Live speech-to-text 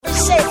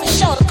made for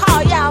sure to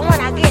call y'all when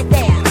I get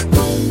there.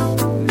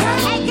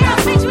 Hey, girl,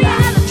 bitch, we out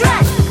of the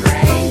dress.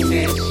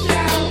 Greatest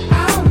show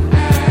on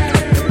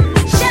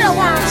earth. Shut up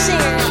while I'm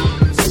singing.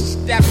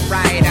 Step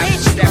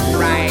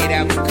right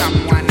up,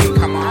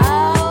 come on.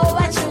 Oh,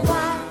 what you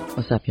want?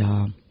 What's up,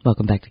 y'all?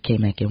 Welcome back to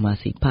K-Mac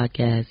NYC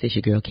Podcast. It's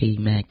your girl,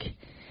 K-Mac.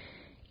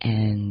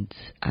 And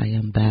I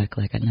am back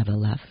like I never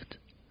left.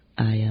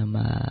 I am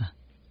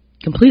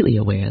completely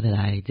aware that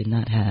I did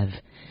not have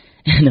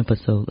an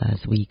episode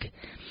last week.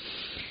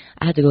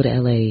 I had to go to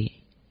LA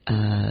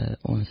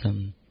on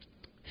some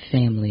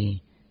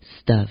family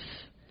stuff.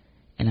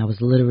 And I was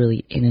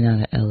literally in and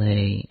out of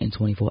LA in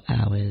 24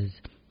 hours.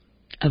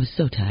 I was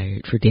so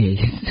tired for days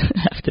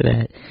after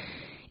that.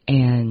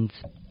 And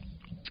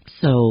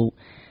so,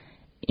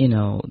 you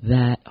know,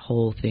 that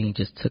whole thing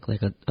just took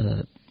like a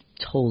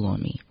toll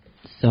on me.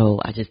 So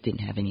I just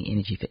didn't have any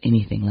energy for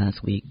anything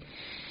last week.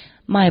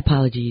 My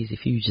apologies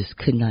if you just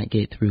could not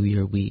get through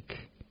your week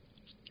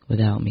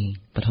without me.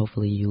 But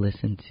hopefully you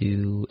listened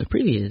to a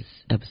previous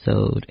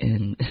episode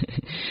and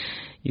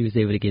you was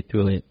able to get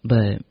through it.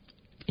 But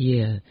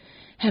yeah,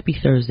 happy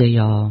Thursday,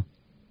 y'all.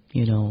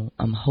 You know,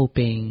 I'm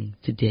hoping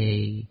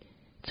today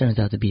turns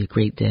out to be a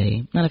great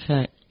day. Matter of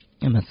fact,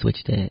 I'm going to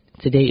switch that.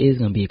 Today is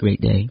going to be a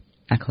great day.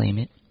 I claim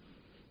it.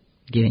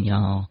 Giving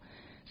y'all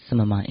some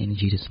of my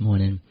energy this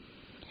morning.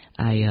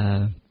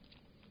 I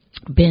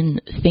been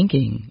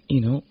thinking,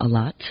 you know, a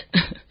lot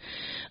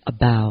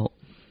about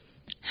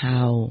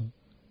how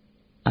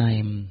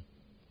I'm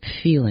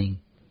feeling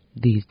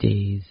these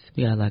days.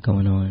 We got a lot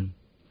going on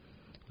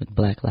with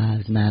Black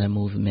Lives Matter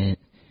movement,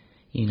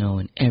 you know,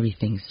 and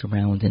everything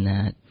surrounding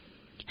that.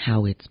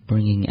 How it's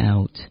bringing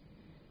out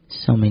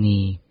so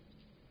many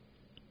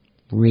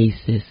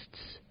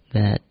racists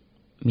that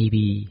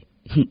maybe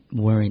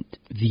weren't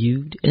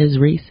viewed as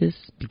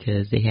racist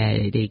because they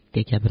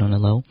kept it on the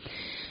low.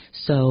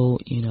 So,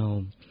 you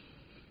know,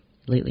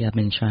 lately I've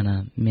been trying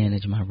to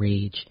manage my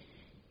rage,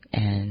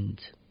 and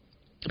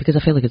because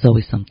I feel like it's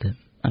always something.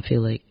 I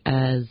feel like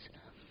as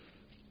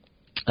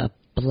a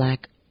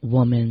black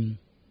woman,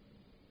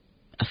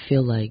 I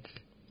feel like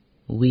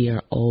we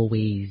are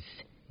always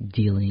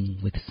dealing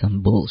with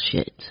some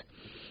bullshit.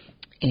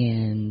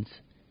 And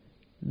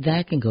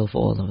that can go for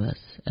all of us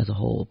as a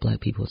whole,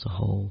 black people as a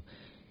whole.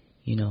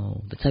 You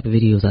know, the type of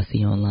videos I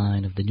see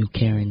online of the new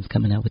Karens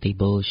coming out with their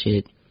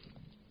bullshit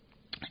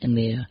and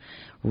their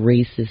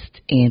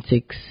racist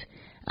antics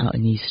out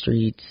in these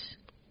streets.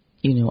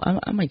 You know,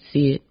 I might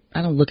see it.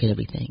 I don't look at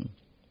everything.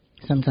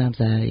 Sometimes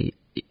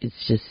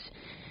it's just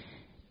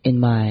in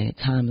my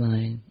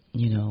timeline,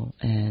 you know,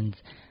 and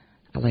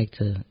I like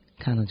to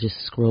kind of just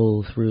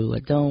scroll through. I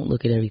don't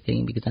look at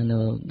everything because I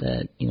know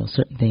that, you know,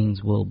 certain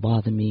things will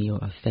bother me or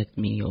affect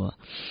me or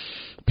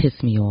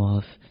piss me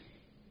off.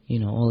 You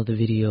know, all of the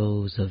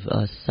videos of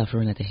us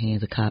suffering at the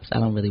hands of cops, I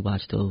don't really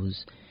watch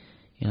those.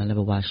 You know, I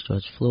never watched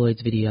George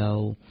Floyd's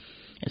video.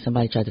 And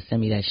somebody tried to send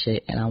me that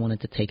shit, and I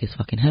wanted to take his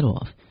fucking head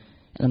off.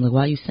 And I'm like,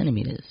 why are you sending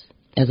me this?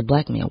 As a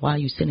black man, why are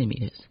you sending me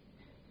this?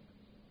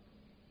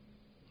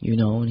 You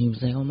know, and he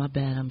was like, oh, my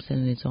bad, I'm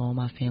sending it to all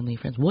my family and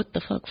friends. What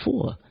the fuck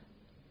for?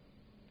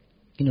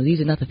 You know,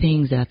 these are not the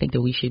things that I think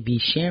that we should be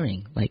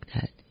sharing like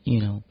that,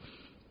 you know.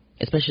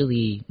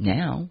 Especially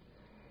now,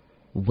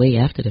 way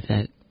after the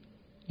fact.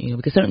 You know,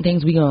 because certain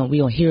things we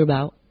gonna hear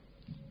about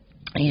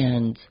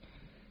and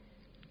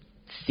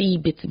see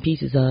bits and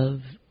pieces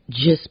of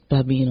just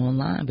by being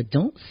online. But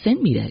don't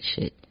send me that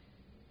shit.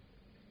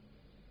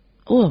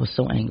 Oh, I was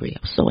so angry.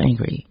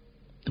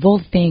 Of all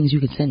the things you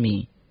could send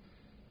me,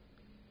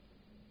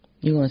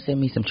 you're gonna send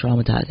me some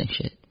traumatizing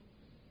shit.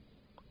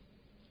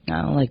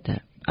 I don't like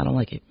that. I don't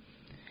like it.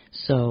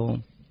 So,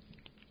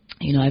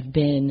 you know, I've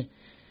been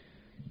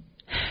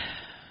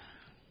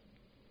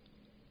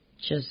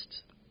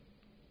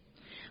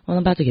I'm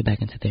about to get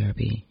back into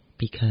therapy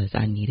because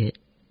I need it.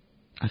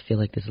 I feel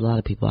like there's a lot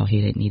of people out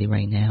here that need it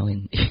right now,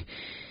 and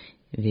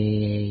they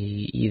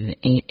either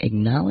ain't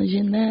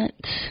acknowledging that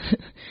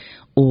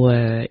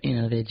or, you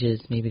know, they're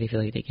just, maybe they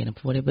feel like they can't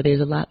afford it. But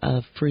there's a lot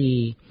of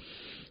free,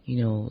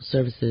 you know,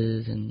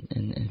 services and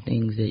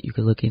things that you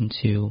could look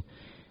into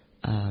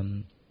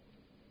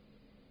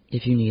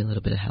if you need a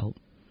little bit of help.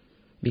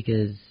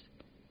 Because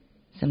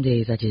some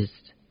days it'd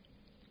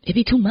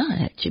be too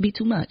much.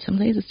 Some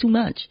days it's too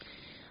much.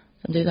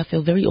 Some days I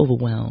feel very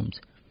overwhelmed,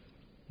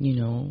 you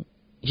know,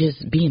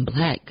 just being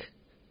black.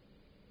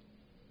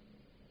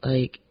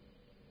 Like,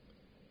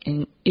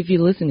 and if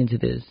you're listening to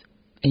this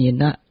and you're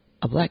not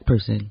a black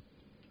person,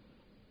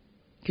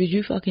 could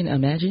you fucking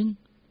imagine?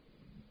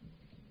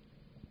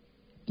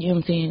 You know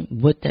what I'm saying?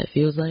 What that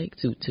feels like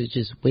to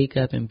just wake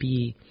up and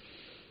be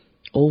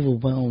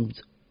overwhelmed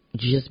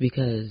just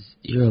because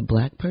you're a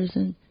black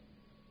person?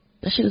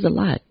 That shit is a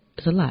lot.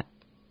 It's a lot.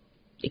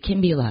 It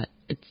can be a lot.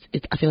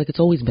 I feel like it's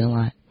always been a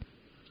lot.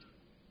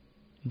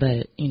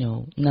 But, you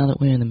know, now that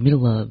we're in the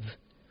middle of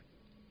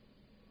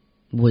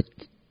what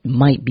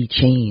might be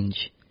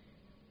change,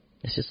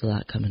 there's just a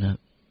lot coming up,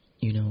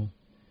 you know.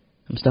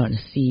 I'm starting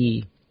to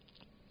see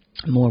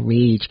more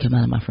rage come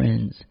out of my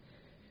friends,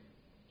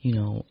 you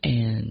know,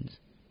 and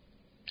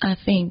I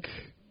think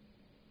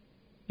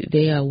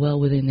they are well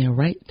within their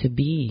right to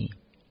be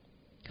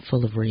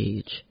full of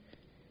rage.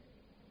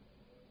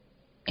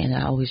 And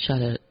I always try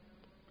to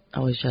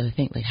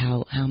think, like,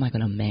 how am I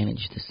going to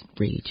manage this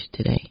rage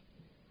today?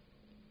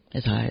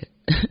 It's hard.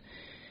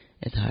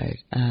 It's hard.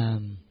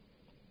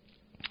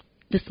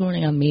 This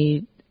morning I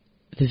made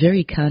the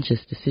very conscious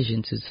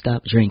decision to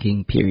stop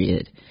drinking,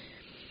 period.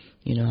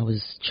 You know, I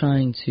was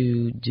trying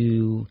to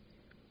do,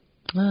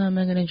 I'm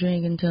not going to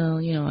drink until,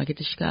 I get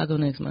to Chicago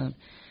next month,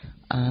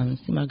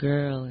 see my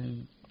girl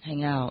and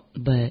hang out.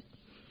 But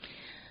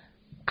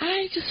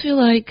I just feel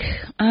like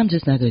I'm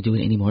just not going to do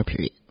it anymore,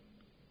 period.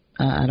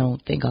 I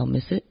don't think I'll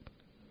miss it.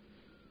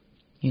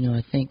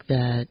 I think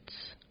that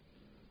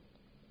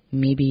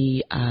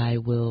maybe I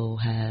will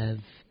have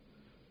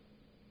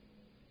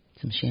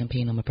some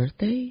champagne on my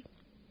birthday.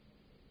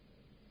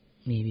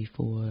 Maybe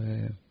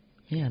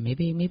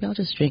I'll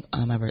just drink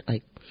on my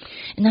birthday,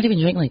 and not even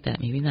drink like that.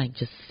 Maybe like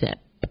just sip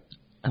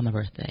on my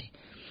birthday.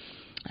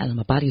 I don't know,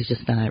 my body is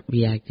just not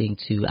reacting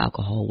to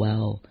alcohol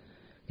well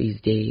these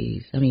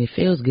days. I mean, it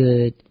feels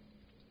good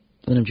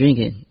when I'm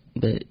drinking,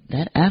 but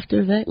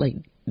after that, like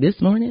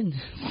this morning,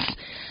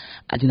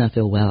 I do not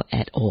feel well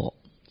at all.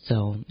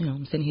 So,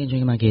 I'm sitting here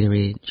drinking my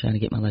Gatorade, trying to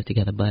get my life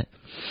together, but,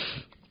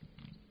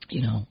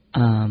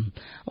 I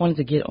wanted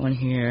to get on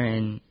here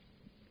and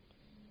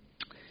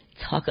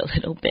talk a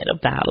little bit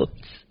about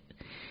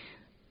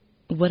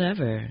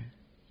whatever,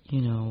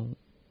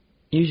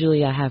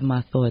 Usually I have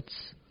my thoughts,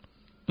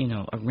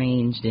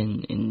 arranged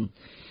and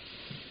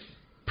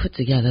put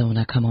together when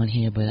I come on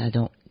here, but I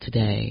don't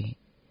today.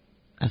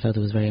 I felt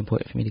it was very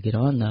important for me to get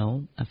on,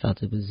 though. I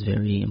felt it was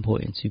very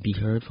important to be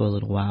heard for a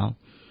little while.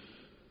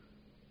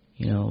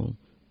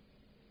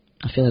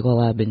 I feel like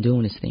all I've been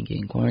doing is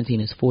thinking.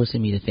 Quarantine is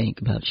forcing me to think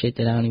about shit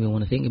that I don't even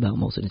want to think about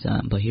most of the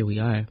time, but here we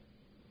are.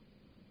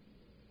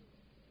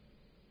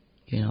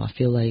 I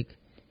feel like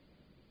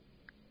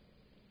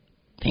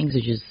things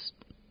are just,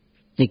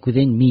 like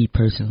within me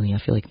personally, I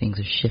feel like things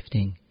are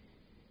shifting.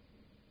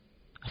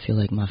 I feel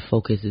like my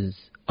focuses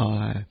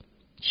are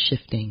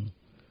shifting.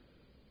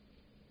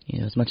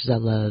 As much as I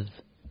love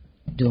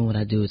doing what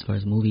I do as far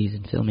as movies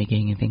and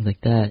filmmaking and things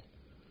like that,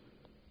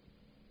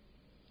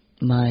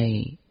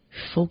 my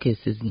focus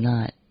is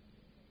not,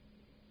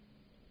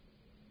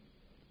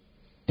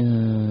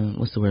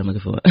 what's the word I'm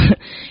looking for?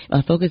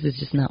 My focus is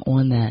just not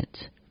on that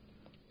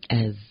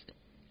as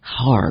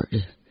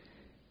hard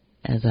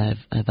as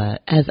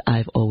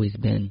I've always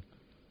been.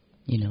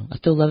 I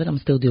still love it. I'm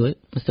still do it.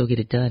 I still get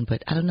it done.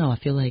 But I don't know. I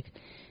feel like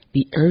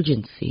the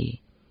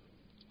urgency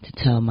to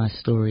tell my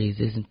stories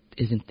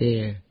isn't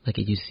there like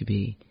it used to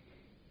be.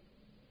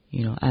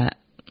 I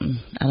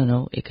don't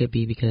know. It could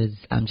be because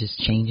I'm just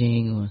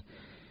changing or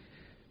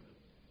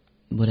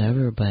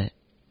whatever. But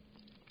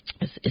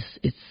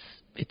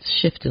it's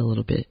shifted a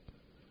little bit.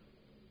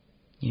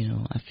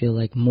 I feel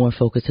like more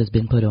focus has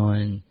been put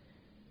on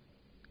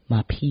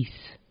my peace.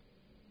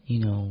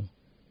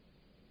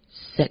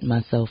 Setting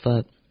myself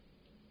up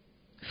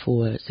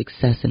for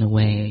success in a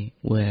way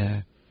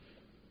where,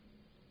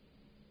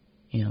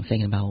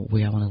 thinking about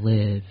where I want to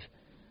live,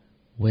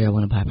 where I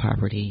want to buy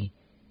property,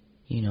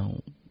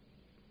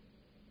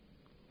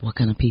 what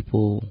kind of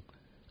people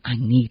I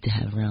need to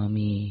have around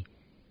me,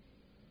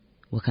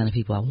 what kind of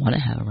people I want to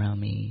have around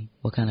me,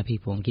 what kind of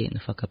people I'm getting the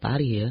fuck up out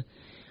of here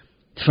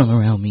from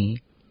around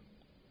me,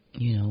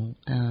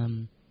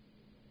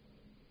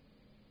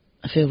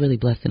 I feel really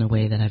blessed in a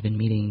way that I've been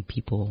meeting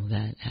people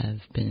that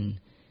have been,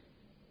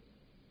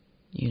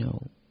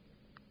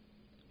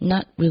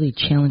 not really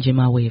challenging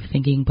my way of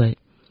thinking, but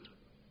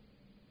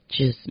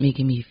just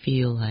making me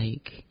feel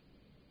like,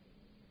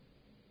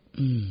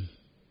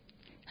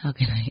 how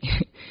can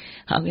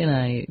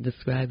I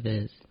describe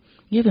this?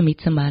 You ever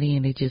meet somebody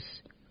and they just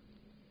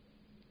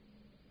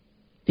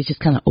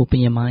kind of open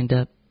your mind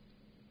up,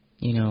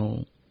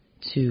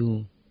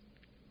 to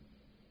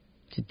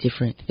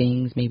different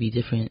things, maybe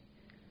different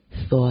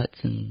thoughts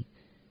and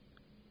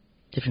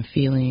different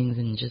feelings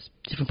and just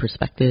different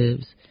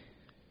perspectives.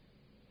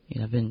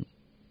 I've been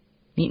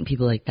meeting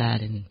people like that,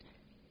 and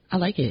I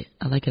like it.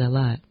 I like it a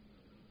lot.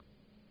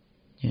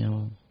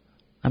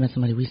 I met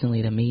somebody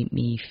recently that made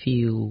me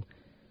feel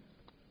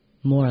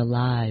more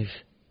alive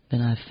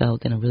than I've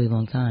felt in a really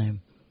long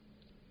time.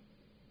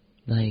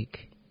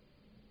 Like,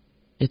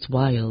 it's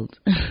wild.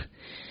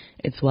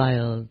 It's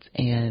wild,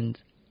 and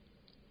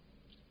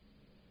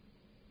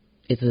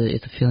it's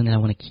a feeling that I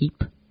want to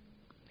keep,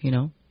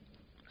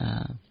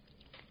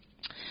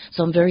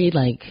 So I'm very,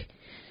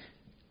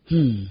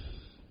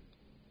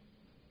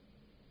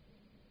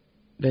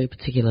 very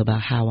particular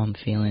about how I'm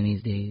feeling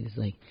these days.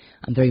 Like,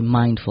 I'm very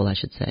mindful, I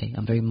should say.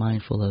 I'm very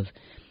mindful of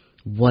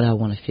what I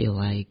want to feel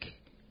like,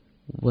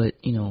 what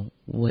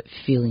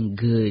feeling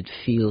good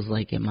feels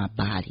like in my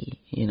body,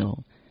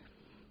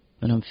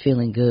 When I'm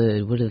feeling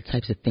good, what are the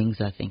types of things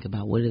I think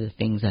about? What are the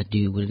things I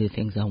do? What are the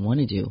things I want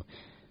to do?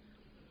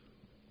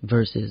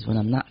 Versus when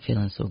I'm not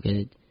feeling so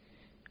good,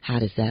 how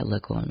does that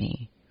look on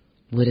me?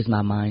 Where does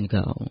my mind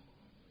go?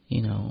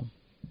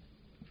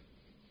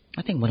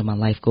 I think one of my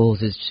life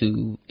goals is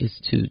to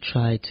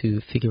try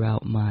to figure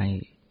out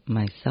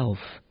myself,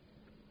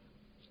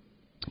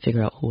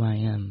 figure out who I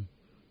am.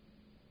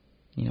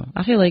 You know,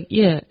 I feel like,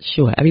 yeah,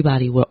 sure,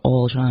 everybody, we're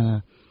all trying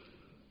to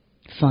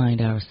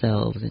find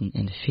ourselves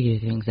and figure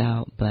things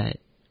out, but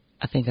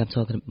I think I'm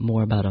talking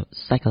more about a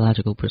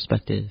psychological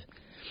perspective,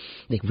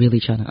 like really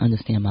trying to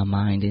understand my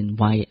mind and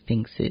why it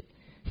thinks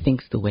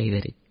the way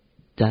that it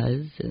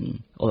does,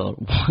 and or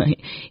why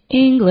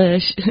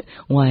English,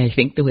 why I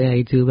think the way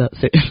I do about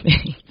certain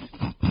things.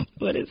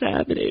 What is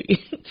happening?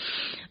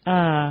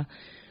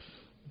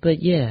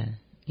 But yeah,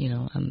 you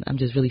know, I'm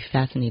just really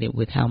fascinated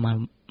with how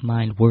my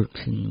mind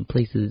works and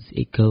places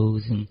it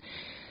goes and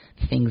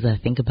the things I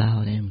think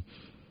about and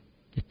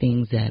the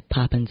things that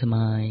pop into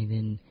mind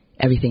and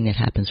everything that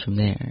happens from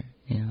there.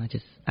 You know,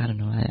 I don't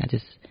know,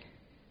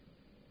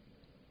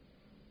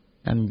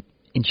 I'm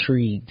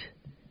intrigued.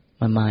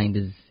 My mind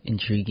is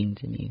intriguing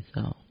to me,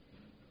 so.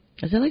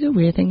 Is that like a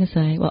weird thing to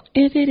say? Well,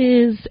 if it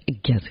is,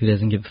 guess who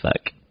doesn't give a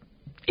fuck?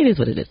 It is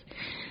what it is.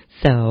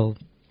 So,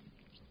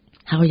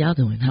 how are y'all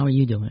doing? How are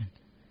you doing?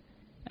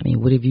 I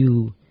mean, what have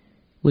you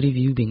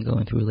been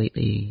going through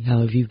lately?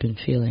 How have you been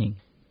feeling?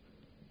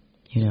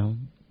 You know,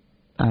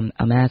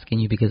 I'm asking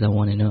you because I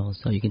want to know.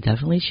 So you can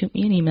definitely shoot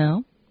me an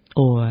email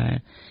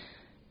or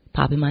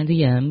pop in my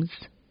DMs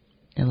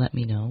and let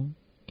me know.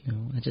 You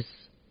know,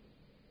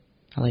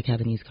 I like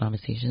having these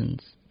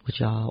conversations with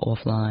y'all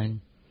offline.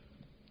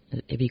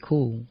 It'd be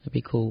cool.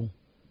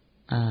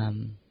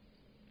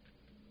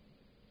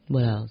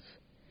 What else?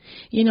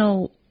 You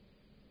know,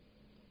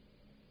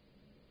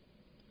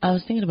 I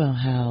was thinking about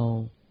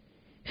how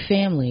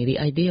family, the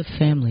idea of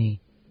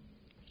family,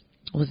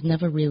 was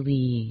never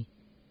really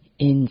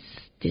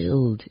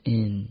instilled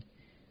in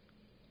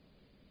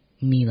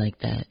me like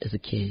that as a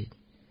kid.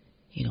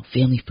 You know,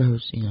 family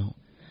first, you know,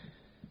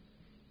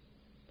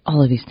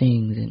 all of these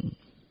things, and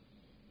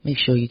make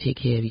sure you take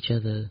care of each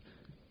other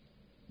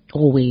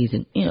always.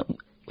 And, you know,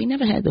 we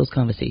never had those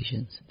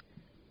conversations,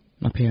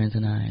 my parents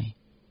and I.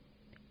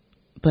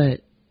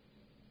 But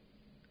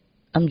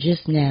I'm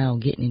just now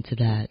getting into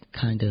that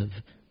kind of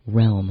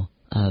realm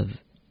of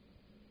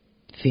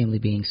family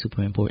being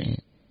super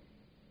important.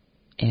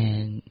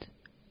 And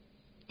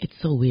it's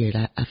so weird.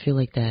 I feel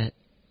like that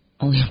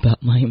only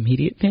about my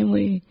immediate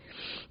family.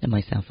 That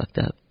might sound fucked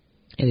up.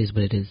 It is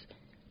what it is.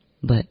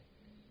 But,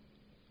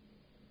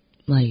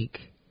 like,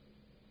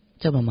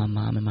 talk about my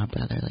mom and my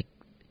brother. Like,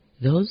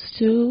 those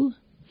two,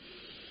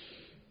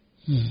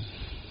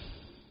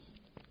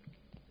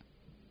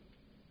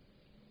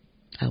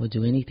 I would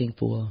do anything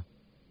for,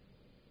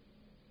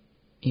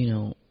 you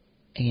know,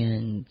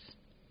 and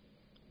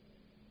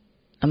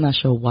I'm not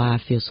sure why I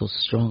feel so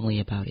strongly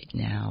about it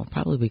now.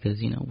 Probably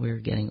because, you know, we're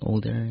getting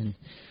older and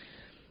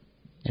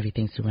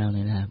everything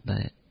surrounding that.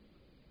 But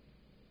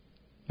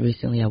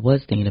recently I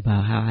was thinking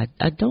about how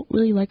I don't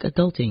really like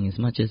adulting as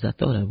much as I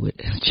thought I would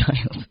as a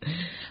child.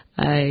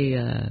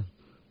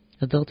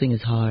 Adulting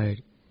is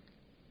hard.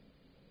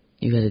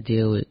 You got to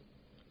deal with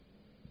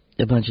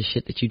a bunch of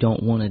shit that you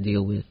don't want to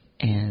deal with,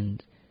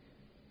 and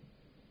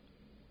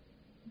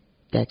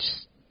that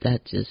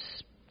just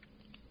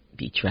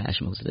be trash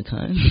most of the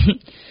time.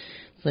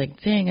 It's like,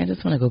 dang, I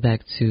just want to go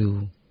back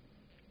to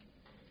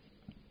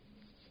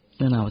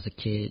when I was a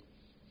kid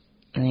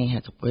and I ain't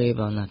had to worry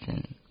about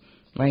nothing.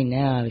 Right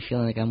now, I be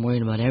feeling like I'm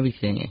worried about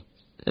everything.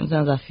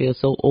 Sometimes I feel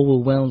so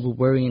overwhelmed with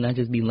worrying, I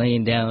just be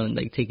laying down and,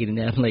 like, taking a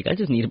nap. I'm like, I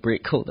just need a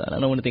break. Hold on. I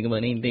don't want to think about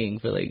anything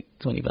for, like,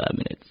 25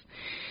 minutes.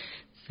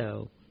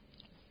 So,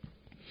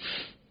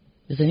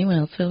 does anyone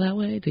else feel that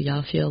way? Do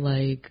y'all feel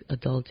like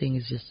adulting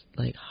is just,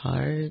 like,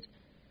 hard?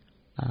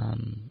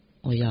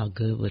 Or y'all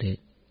good with it?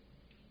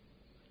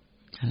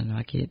 I don't know.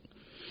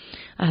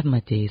 I have my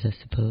days, I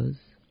suppose.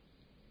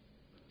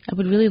 I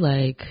would really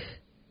like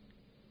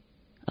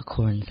a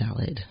corn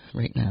salad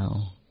right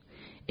now.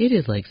 It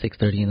is like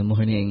 6:30 in the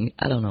morning.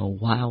 I don't know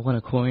why I want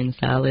a corn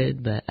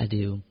salad, but I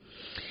do.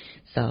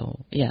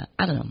 So, yeah,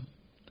 I don't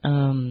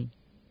know.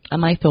 I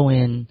might throw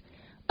in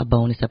a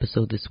bonus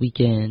episode this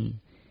weekend.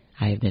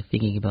 I have been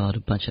thinking about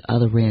a bunch of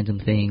other random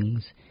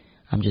things.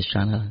 I'm just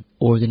trying to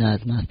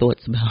organize my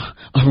thoughts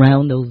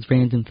around those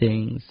random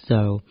things.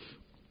 So,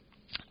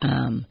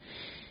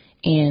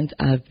 and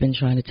I've been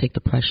trying to take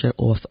the pressure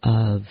off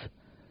of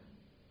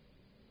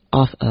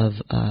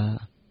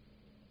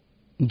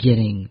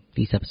getting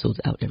these episodes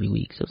out every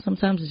week. So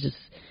sometimes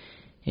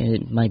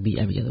it might be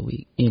every other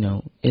week. You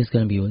know, it's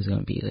going to be what it's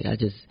going to be. Like,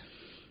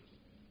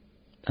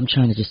 I'm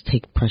trying to just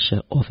take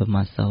pressure off of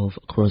myself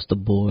across the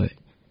board.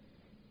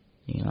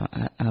 You know,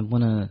 I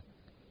want to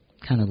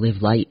kind of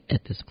live light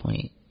at this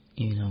point.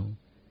 You know,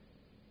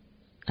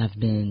 I've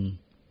been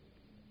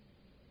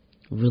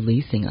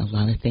releasing a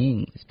lot of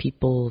things,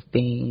 people,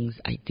 things,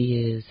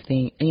 ideas,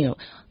 you know,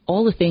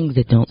 all the things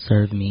that don't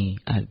serve me,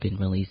 I've been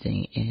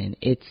releasing, and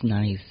it's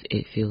nice.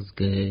 It feels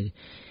good.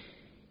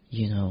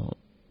 You know,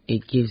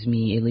 it leaves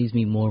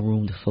me more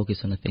room to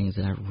focus on the things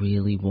that I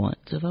really want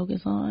to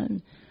focus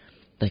on,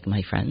 like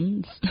my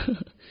friends.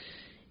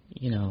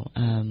 You know,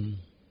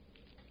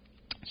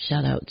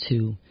 shout out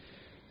to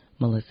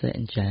Melissa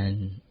and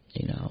Jen,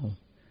 you know,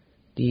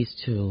 these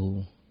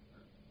two,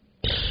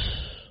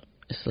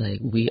 it's like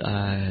we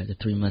are the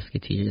three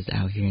musketeers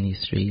out here in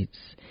these streets.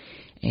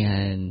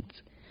 And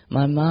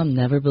my mom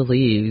never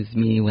believes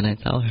me when I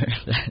tell her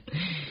that.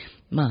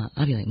 Ma,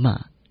 I'll be like, Ma,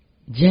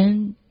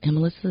 Jen and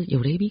Melissa,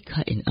 yo, they be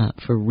cutting up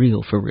for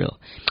real, for real.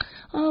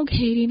 Oh,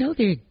 Katie, no,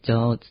 they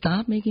don't.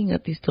 Stop making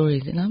up these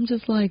stories. And I'm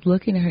just like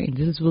looking at her in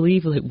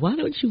disbelief, like, why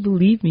don't you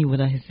believe me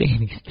when I say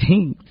these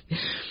things?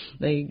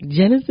 Like,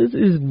 Genesis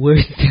is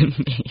worse than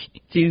me.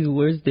 She's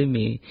worse than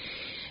me.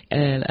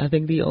 And I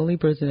think the only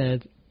person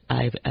that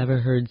I've ever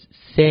heard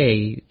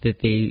say that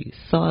they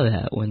saw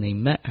that when they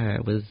met her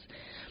was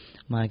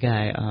my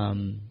guy,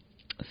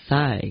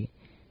 Sai.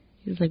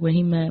 He was like, when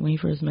he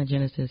first met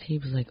Genesis, he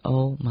was like,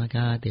 oh my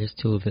God, there's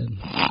two of them.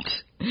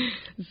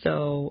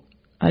 So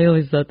I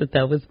always thought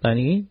that was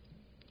funny.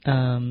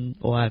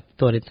 Or I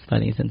thought it's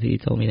funny since he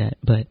told me that.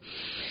 But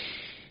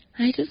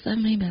I just love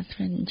my best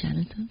friend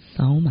Genesis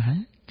so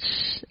much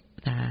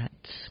that,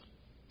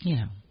 you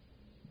know,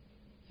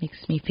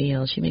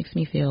 she makes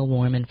me feel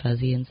warm and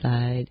fuzzy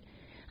inside.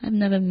 I've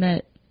never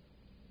met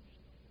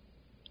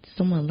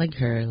someone like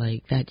her,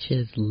 like, that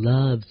just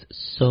loves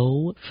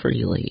so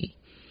freely,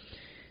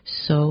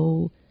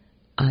 so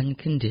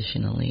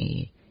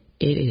unconditionally.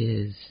 It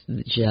is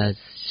just,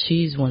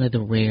 she's one of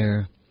the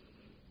rare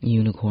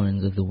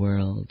unicorns of the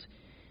world.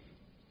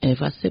 And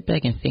if I sit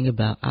back and think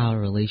about our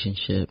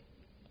relationship,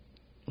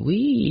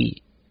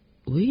 we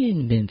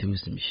hadn't been through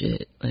some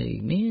shit.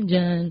 Like, me and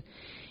John,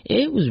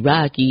 it was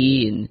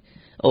rocky, and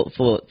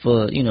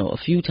for you know, a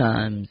few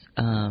times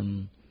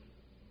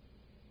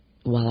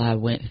while I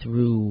went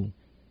through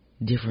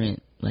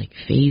different, like,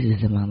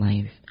 phases in my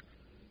life.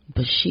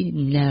 But she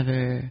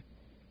never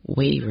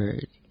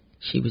wavered.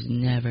 She was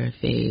never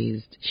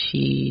phased.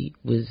 She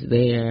was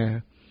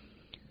there,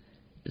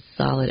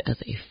 solid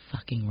as a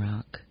fucking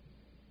rock.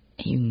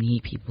 And you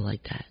need people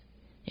like that.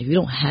 If you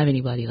don't have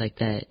anybody like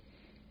that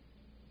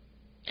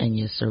in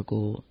your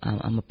circle, I'm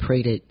going to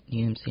pray that,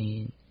 you know what I'm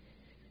saying,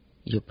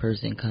 your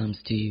person comes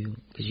to you,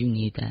 because you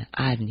need that.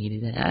 I've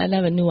needed that. I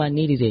never knew I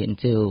needed it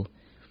until,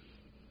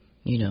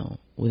 you know,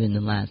 within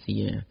the last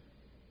year,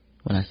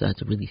 when I started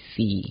to really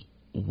see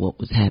what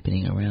was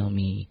happening around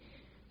me,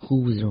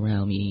 who was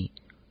around me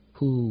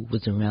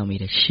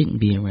that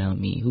shouldn't be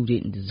around me, who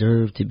didn't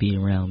deserve to be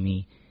around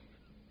me.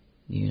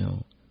 You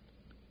know,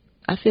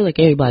 I feel like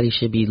everybody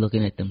should be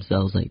looking at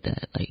themselves like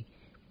that. Like,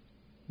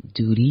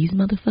 do these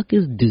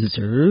motherfuckers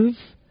deserve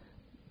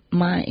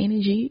my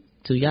energy?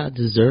 Do y'all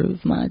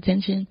deserve my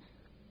attention?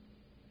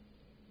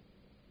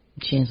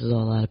 Chances are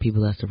a lot of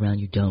people that's around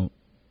you don't.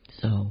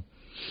 So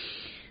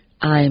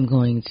I am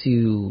going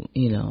to,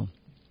 you know,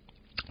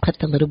 put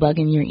the little bug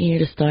in your ear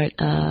to start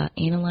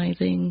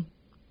analyzing,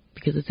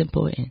 because it's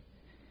important.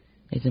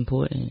 It's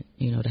important,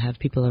 you know, to have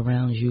people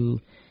around you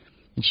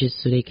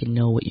just so they can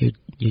know what you're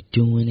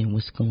doing and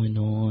what's going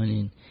on,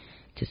 and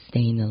to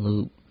stay in the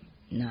loop.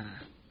 Nah,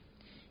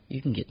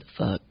 you can get the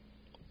fuck.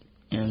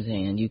 You know what I'm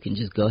saying? You can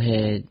just go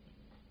ahead,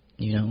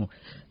 you know.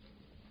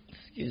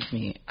 Excuse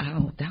me.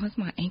 Ow, that was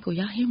my ankle.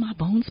 Y'all hear my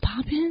bones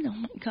popping? Oh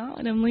my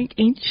God, I'm like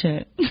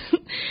ancient.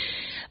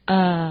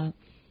 But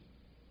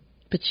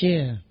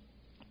yeah,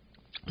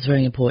 it's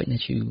very important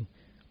that you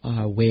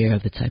are aware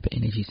of the type of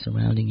energy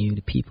surrounding you,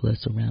 the people that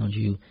surround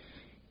you.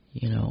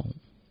 You know,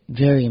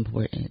 very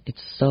important.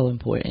 It's so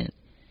important.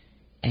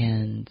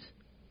 And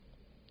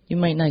you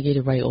might not get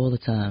it right all the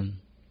time,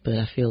 but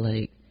I feel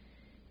like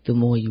the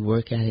more you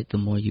work at it, the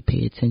more you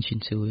pay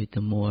attention to it,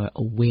 the more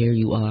aware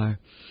you are,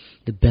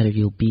 the better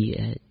you'll be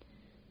at,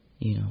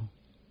 you know,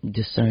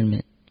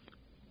 discernment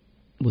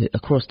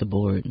across the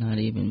board, not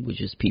even with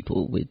just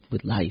people, with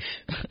life,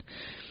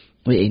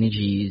 with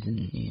energies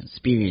and, you know,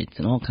 spirits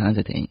and all kinds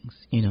of things,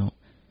 you know.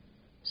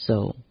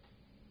 So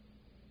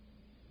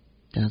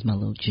that was my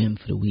little gem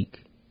for the week.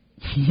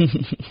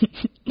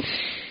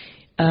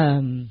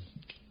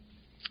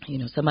 You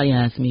know, somebody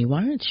asked me,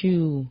 why aren't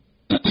you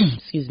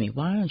excuse me,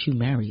 why aren't you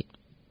married?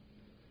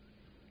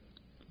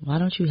 Why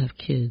don't you have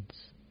kids?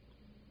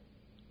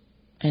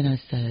 And I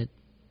said,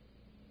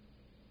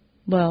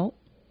 well,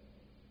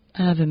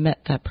 I haven't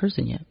met that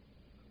person yet.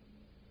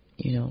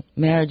 You know,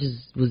 marriage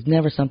was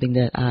never something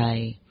that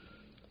I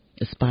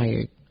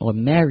aspired, or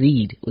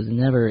married was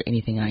never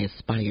anything I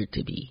aspired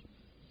to be.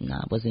 No,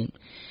 it wasn't.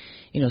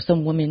 You know,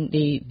 some women,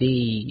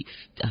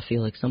 I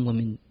feel like some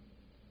women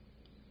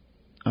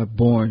are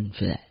born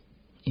for that.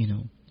 You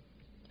know,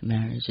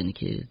 marriage and the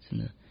kids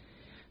and the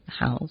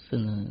house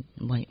and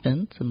the white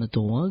fence and the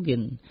dog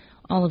and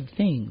all of the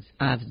things.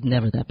 I was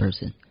never that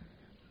person.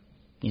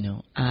 You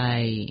know,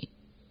 I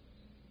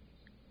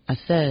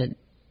said,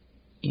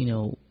 you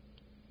know,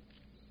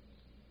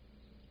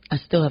 I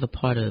still have a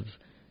part of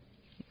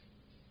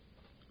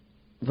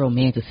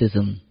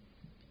romanticism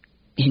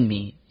in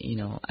me. You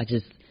know,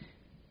 there's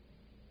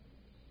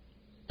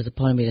a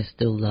part of me that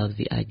still loves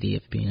the idea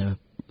of being a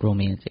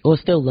romantic, or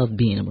still love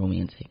being a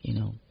romantic, you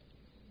know.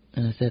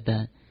 And I said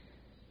that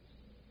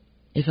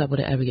if I were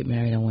to ever get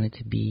married, I want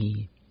to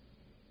be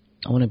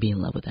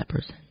in love with that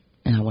person.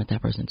 and I want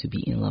that person to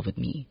be in love with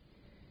me.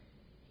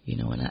 You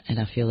know, and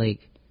I feel like,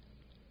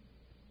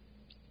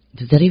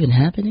 does that even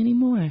happen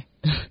anymore?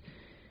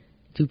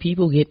 Do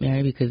people get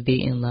married because they're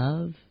in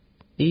love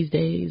these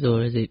days,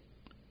 or is it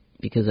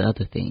because of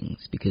other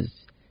things? Because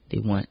they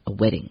want a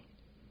wedding,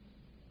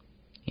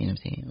 you know what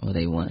I'm saying? Or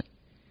they want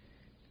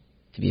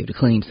to be able to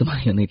claim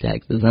somebody on their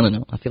taxes. I don't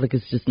know. I feel like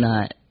it's just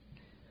not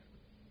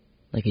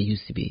like it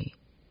used to be.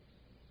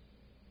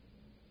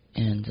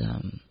 And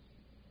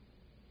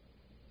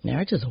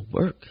marriage is a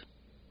work.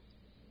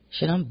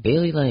 Shit, I'm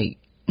barely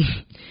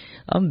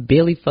I'm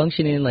barely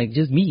functioning like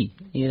just me,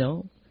 you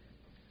know?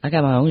 I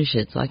got my own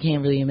shit, so I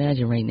can't really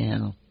imagine right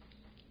now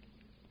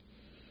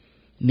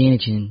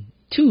managing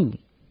two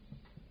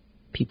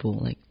people,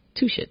 like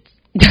two shits.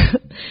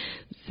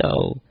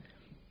 So,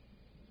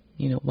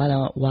 you know, why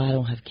I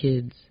don't have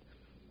kids?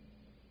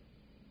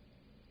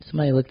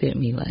 Somebody looked at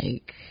me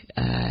like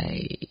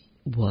I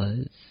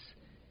was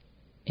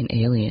an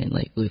alien,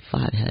 like with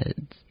 5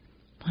 heads.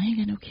 Why ain't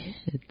got no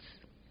kids?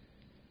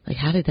 Like,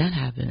 how did that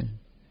happen?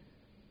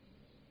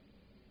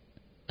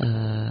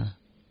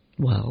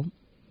 Well,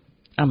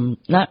 I'm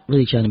not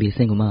really trying to be a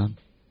single mom.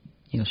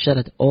 You know, shout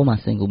out to all my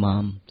single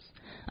moms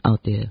out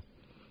there.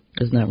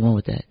 There's nothing wrong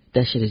with that.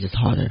 That shit is just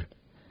harder.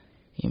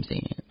 You know what I'm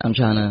saying? I'm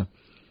trying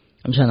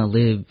to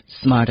live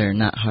smarter,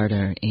 not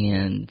harder,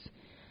 and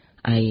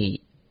I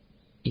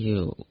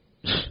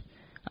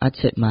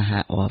tip my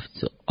hat off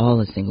to all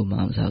the single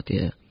moms out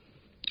there.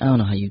 I don't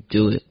know how you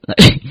do it.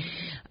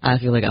 I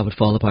feel like I would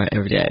fall apart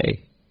every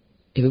day.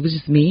 If it was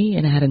just me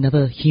and I had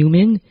another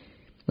human,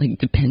 like,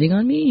 depending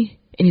on me,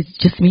 and it's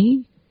just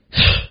me,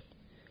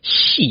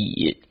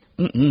 shit,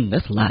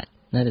 that's a lot.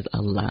 That is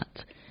a lot.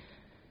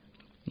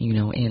 You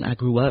know, and I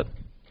grew up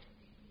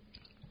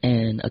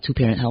in a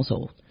 2-parent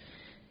household,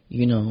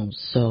 you know,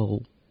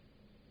 so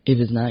it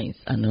was nice.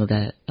 I know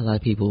that a lot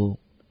of people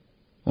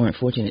weren't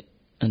fortunate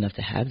enough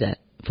to have that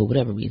for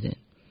whatever reason.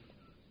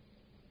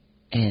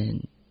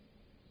 And,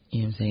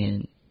 you know what I'm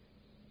saying,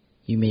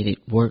 you made it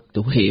work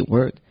the way it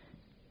worked.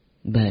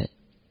 But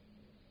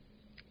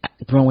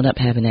growing up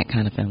having that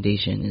kind of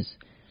foundation is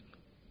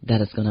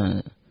that's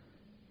gonna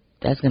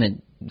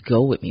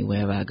go with me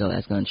wherever I go.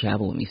 That's gonna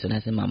travel with me. So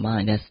that's in my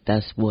mind.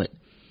 That's what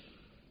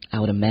I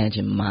would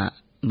imagine my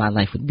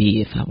life would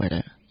be if I were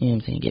to, you know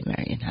what I'm saying, get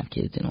married and have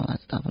kids and all that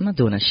stuff. I'm not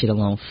doing that shit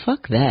alone.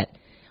 Fuck that.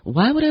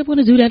 Why would I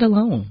want to do that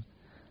alone?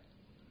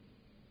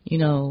 You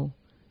know,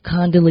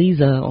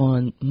 Condoleezza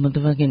on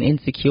motherfucking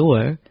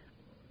Insecure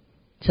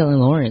telling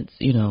Lawrence,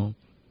 you know,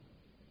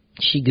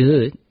 she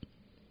good.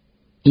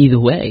 Either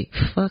way,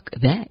 fuck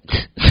that.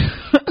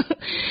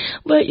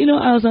 But, you know,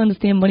 I also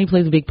understand money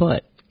plays a big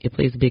part. It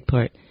plays a big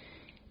part.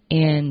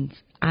 And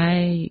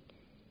I'm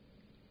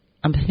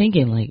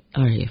thinking, like,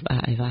 all right,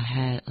 if I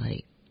had,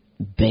 like,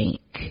 bank,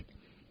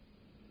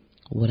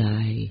 would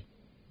I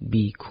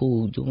be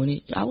cool doing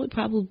it? I would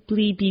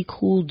probably be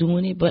cool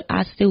doing it, but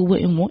I still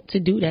wouldn't want to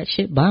do that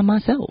shit by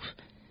myself.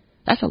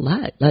 That's a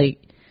lot. Like,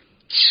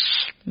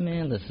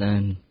 man,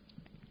 listen.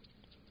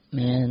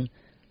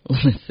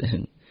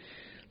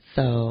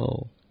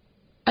 So,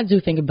 I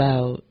do think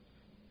about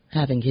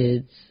having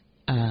kids.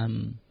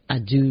 I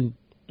do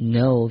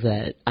know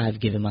that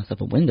I've given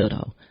myself a window,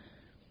 though.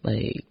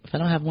 Like, if I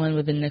don't have one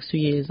within the next 2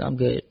 years, I'm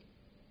good.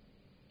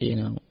 You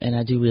know, and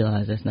I do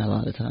realize that's not a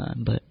lot of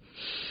time. But,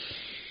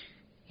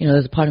 you know,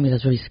 there's a part of me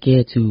that's very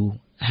scared to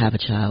have a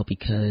child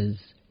because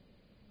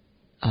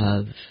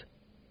of,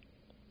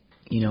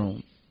 you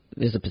know,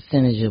 there's a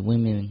percentage of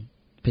women,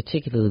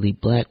 particularly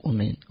black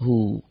women,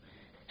 who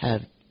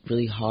have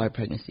really hard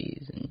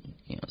pregnancies, and,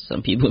 you know,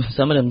 some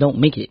of them don't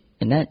make it,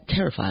 and that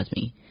terrifies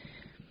me.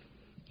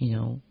 You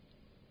know,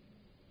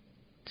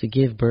 to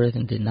give birth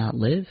and to not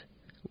live,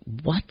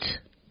 what?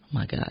 Oh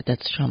my God,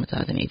 that's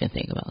traumatizing to even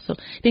think about. So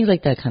things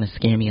like that kind of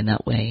scare me in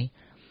that way.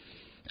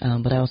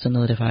 But I also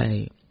know that if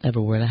I ever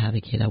were to have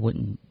a kid, I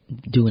wouldn't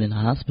do it in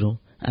a hospital.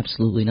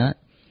 Absolutely not.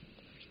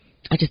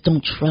 I just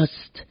don't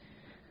trust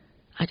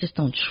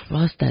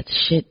that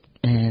shit,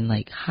 man.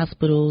 Like,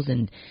 hospitals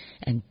and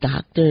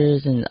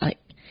doctors, and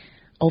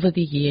over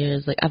the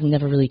years, like, I've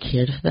never really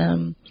cared for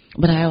them,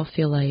 but I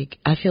feel like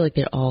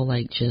they're all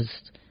like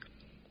just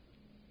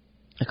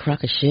a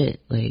crock of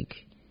shit. Like,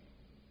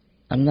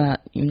 I'm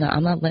not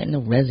letting a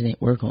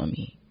resident work on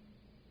me.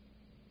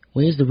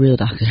 Where's the real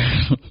doctor?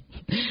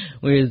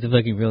 Where is the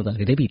fucking real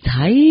doctor? They be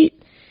tight.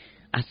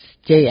 I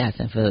stay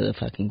asking for the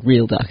fucking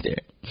real doctor.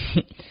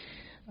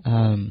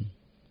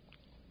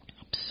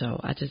 So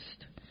I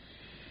just,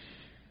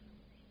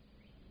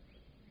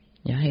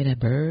 y'all hear that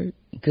bird?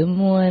 Good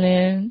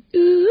morning.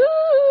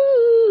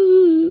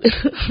 Ooh.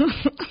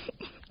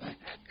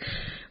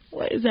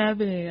 What is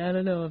happening? I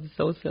don't know. I'm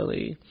so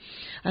silly.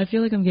 I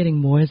feel like I'm getting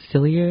more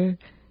sillier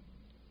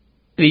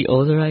the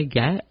older I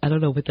get. I don't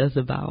know what that's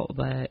about,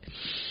 but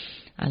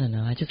I don't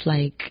know. I just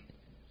like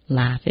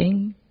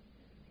laughing.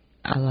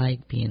 I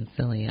like being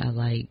silly. I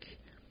like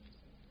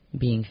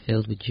being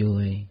filled with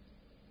joy.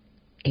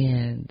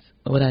 And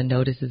what I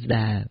notice is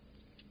that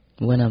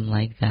when I'm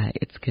like that,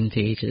 it's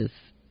contagious.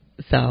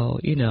 So,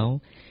 you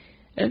know,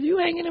 if you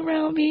hanging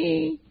around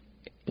me,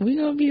 we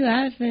gonna be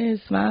laughing,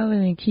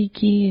 smiling, and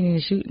kikiing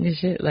and shooting the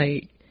shit.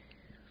 Like,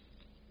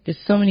 there's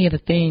so many other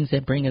things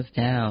that bring us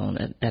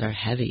down that are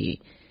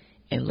heavy.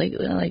 And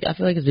lately, like, I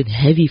feel like it's been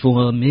heavy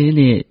for a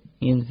minute.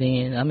 You know what I'm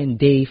saying? I'm in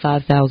day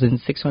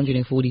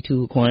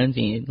 5,642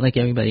 quarantine like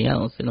everybody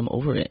else, and I'm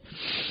over it.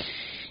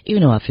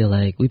 Even though I feel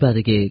like we about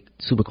to get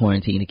super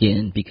quarantined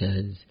again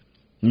because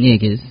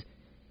niggas,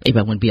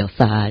 everybody want to be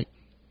outside.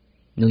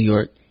 New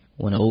York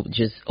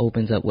just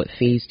opens up,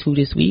 phase 2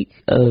 this week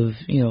of,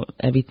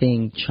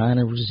 everything trying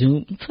to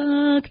resume.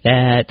 Fuck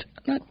that.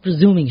 I'm not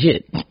resuming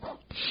shit. You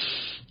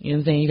know what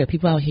I'm saying? You got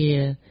people out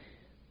here,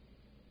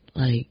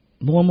 like,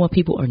 more and more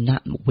people are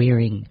not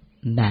wearing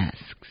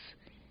masks.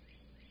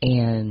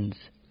 And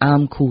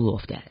I'm cool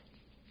off that.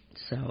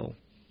 So,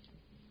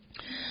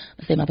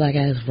 I say my black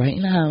ass right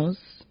in the house,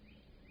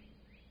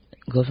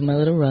 go for my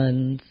little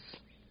runs,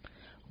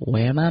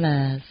 wear my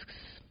masks,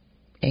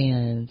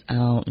 and I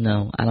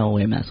don't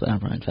wear masks when I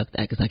run. Fuck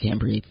that, because I can't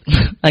breathe.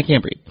 I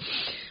can't breathe.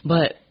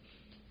 But,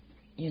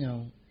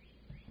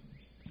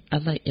 I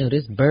was like,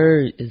 this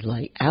bird is,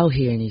 like, out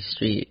here in these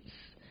streets.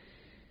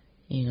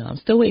 I'm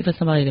still waiting for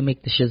somebody to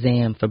make the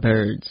Shazam for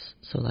birds.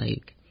 So,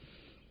 like,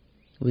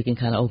 we can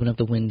kind of open up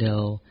the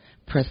window,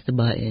 press the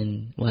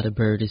button while the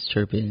bird is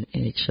chirping,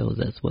 and it shows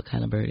us what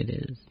kind of bird it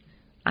is.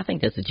 I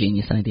think that's a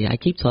genius idea. I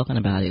keep talking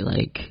about it,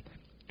 like,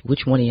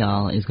 which one of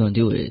y'all is going to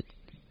do it?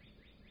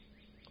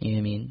 You know what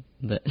I mean?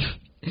 But,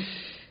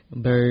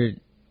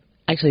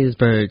 this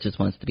bird just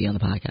wants to be on the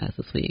podcast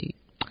this week.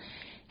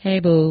 Hey,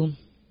 boo.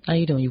 How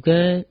you doing? You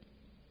good?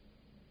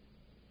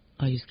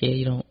 Are you scared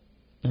you don't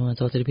want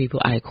to talk to the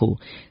people? All right, cool.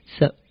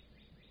 So,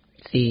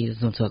 see, this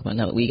is what I'm talking about.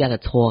 No, we got to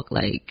talk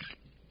like,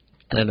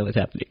 I don't know what's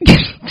happening.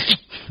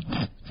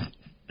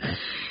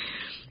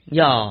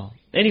 Y'all,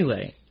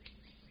 anyway,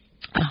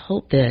 I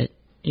hope that,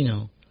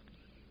 y'all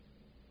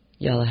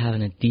are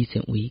having a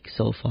decent week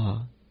so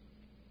far.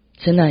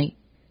 Tonight,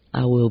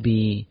 I will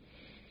be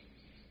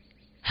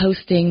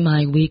hosting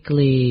my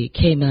weekly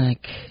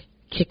K-Mac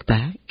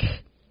kickback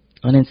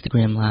on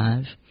Instagram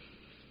Live.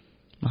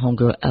 My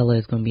homegirl Ella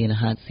is going to be in the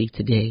hot seat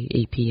today,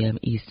 8 p.m.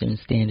 Eastern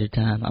Standard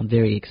Time. I'm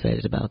very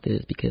excited about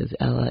this because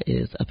Ella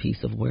is a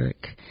piece of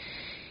work.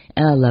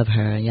 And I love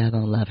her, and y'all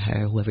going to love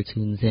her, whoever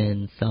tunes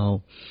in.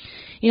 So,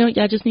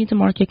 y'all just need to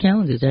mark your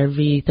calendars.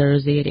 Every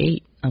Thursday at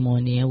 8, I'm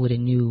on there with a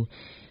new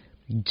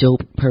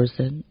dope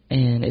person,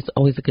 and it's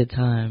always a good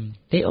time.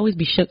 They always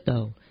be shook,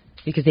 though,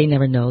 because they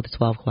never know the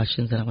 12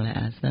 questions that I'm going to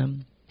ask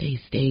them. They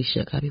stay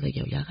shook. I'll be like,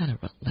 yo, y'all got to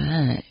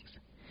relax.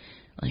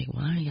 Like,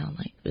 why are y'all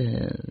like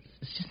this?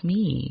 It's just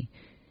me.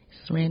 It's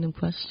just random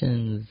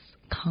questions.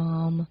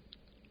 Calm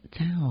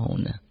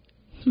down.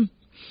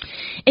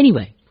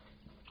 Anyway,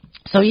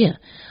 so yeah,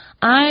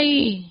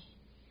 I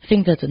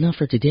think that's enough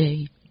for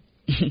today.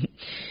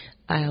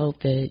 I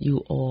hope that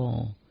you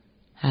all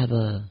have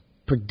a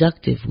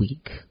productive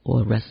week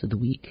or rest of the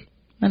week.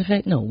 Matter of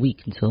fact, no,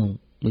 week until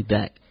we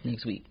back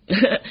next week.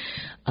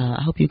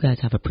 I hope you guys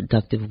have a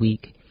productive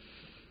week.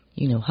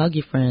 Hug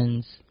your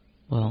friends.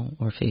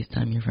 Or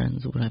FaceTime your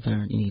friends, or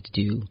whatever you need to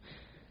do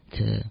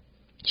to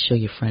show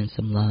your friends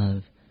some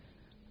love.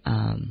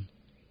 I'm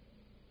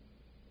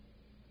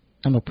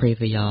going to pray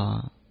for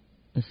y'all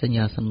and send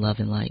y'all some love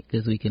and light,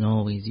 because we can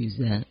always use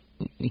that.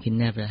 We can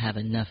never have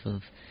enough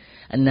love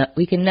and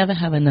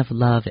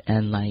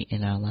light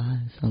in our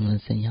lives. So I'm going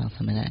to send y'all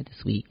some of that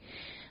this week.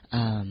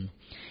 In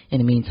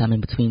the meantime,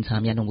 in between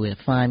time, y'all know where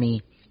to find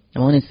me.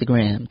 I'm on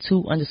Instagram,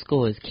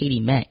 2_ Katie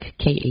Mack,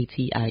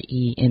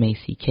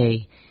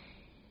 KATIEMACK.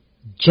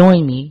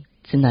 Join me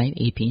tonight,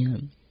 8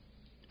 p.m.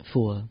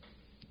 for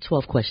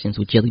 12 Questions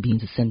with Jelly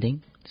Beans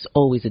Ascending. It's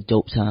always a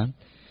dope time.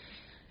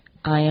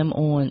 I am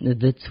on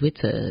the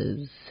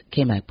Twitters,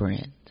 KMac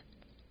Brand.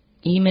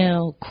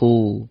 Email,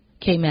 cool,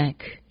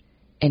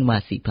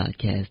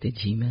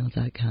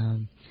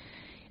 KMacNYCpodcast@gmail.com.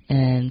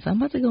 And so I'm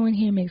about to go in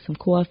here and make some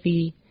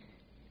coffee,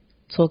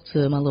 talk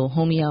to my little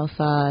homie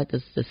outside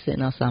that's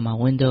sitting outside my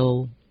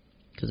window,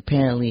 because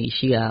apparently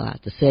she got a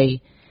lot to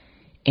say.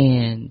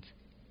 And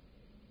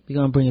we're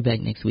going to bring it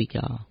back next week,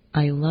 y'all.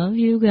 I love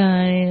you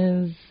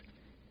guys.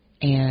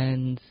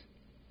 And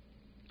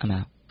I'm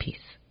out. Peace.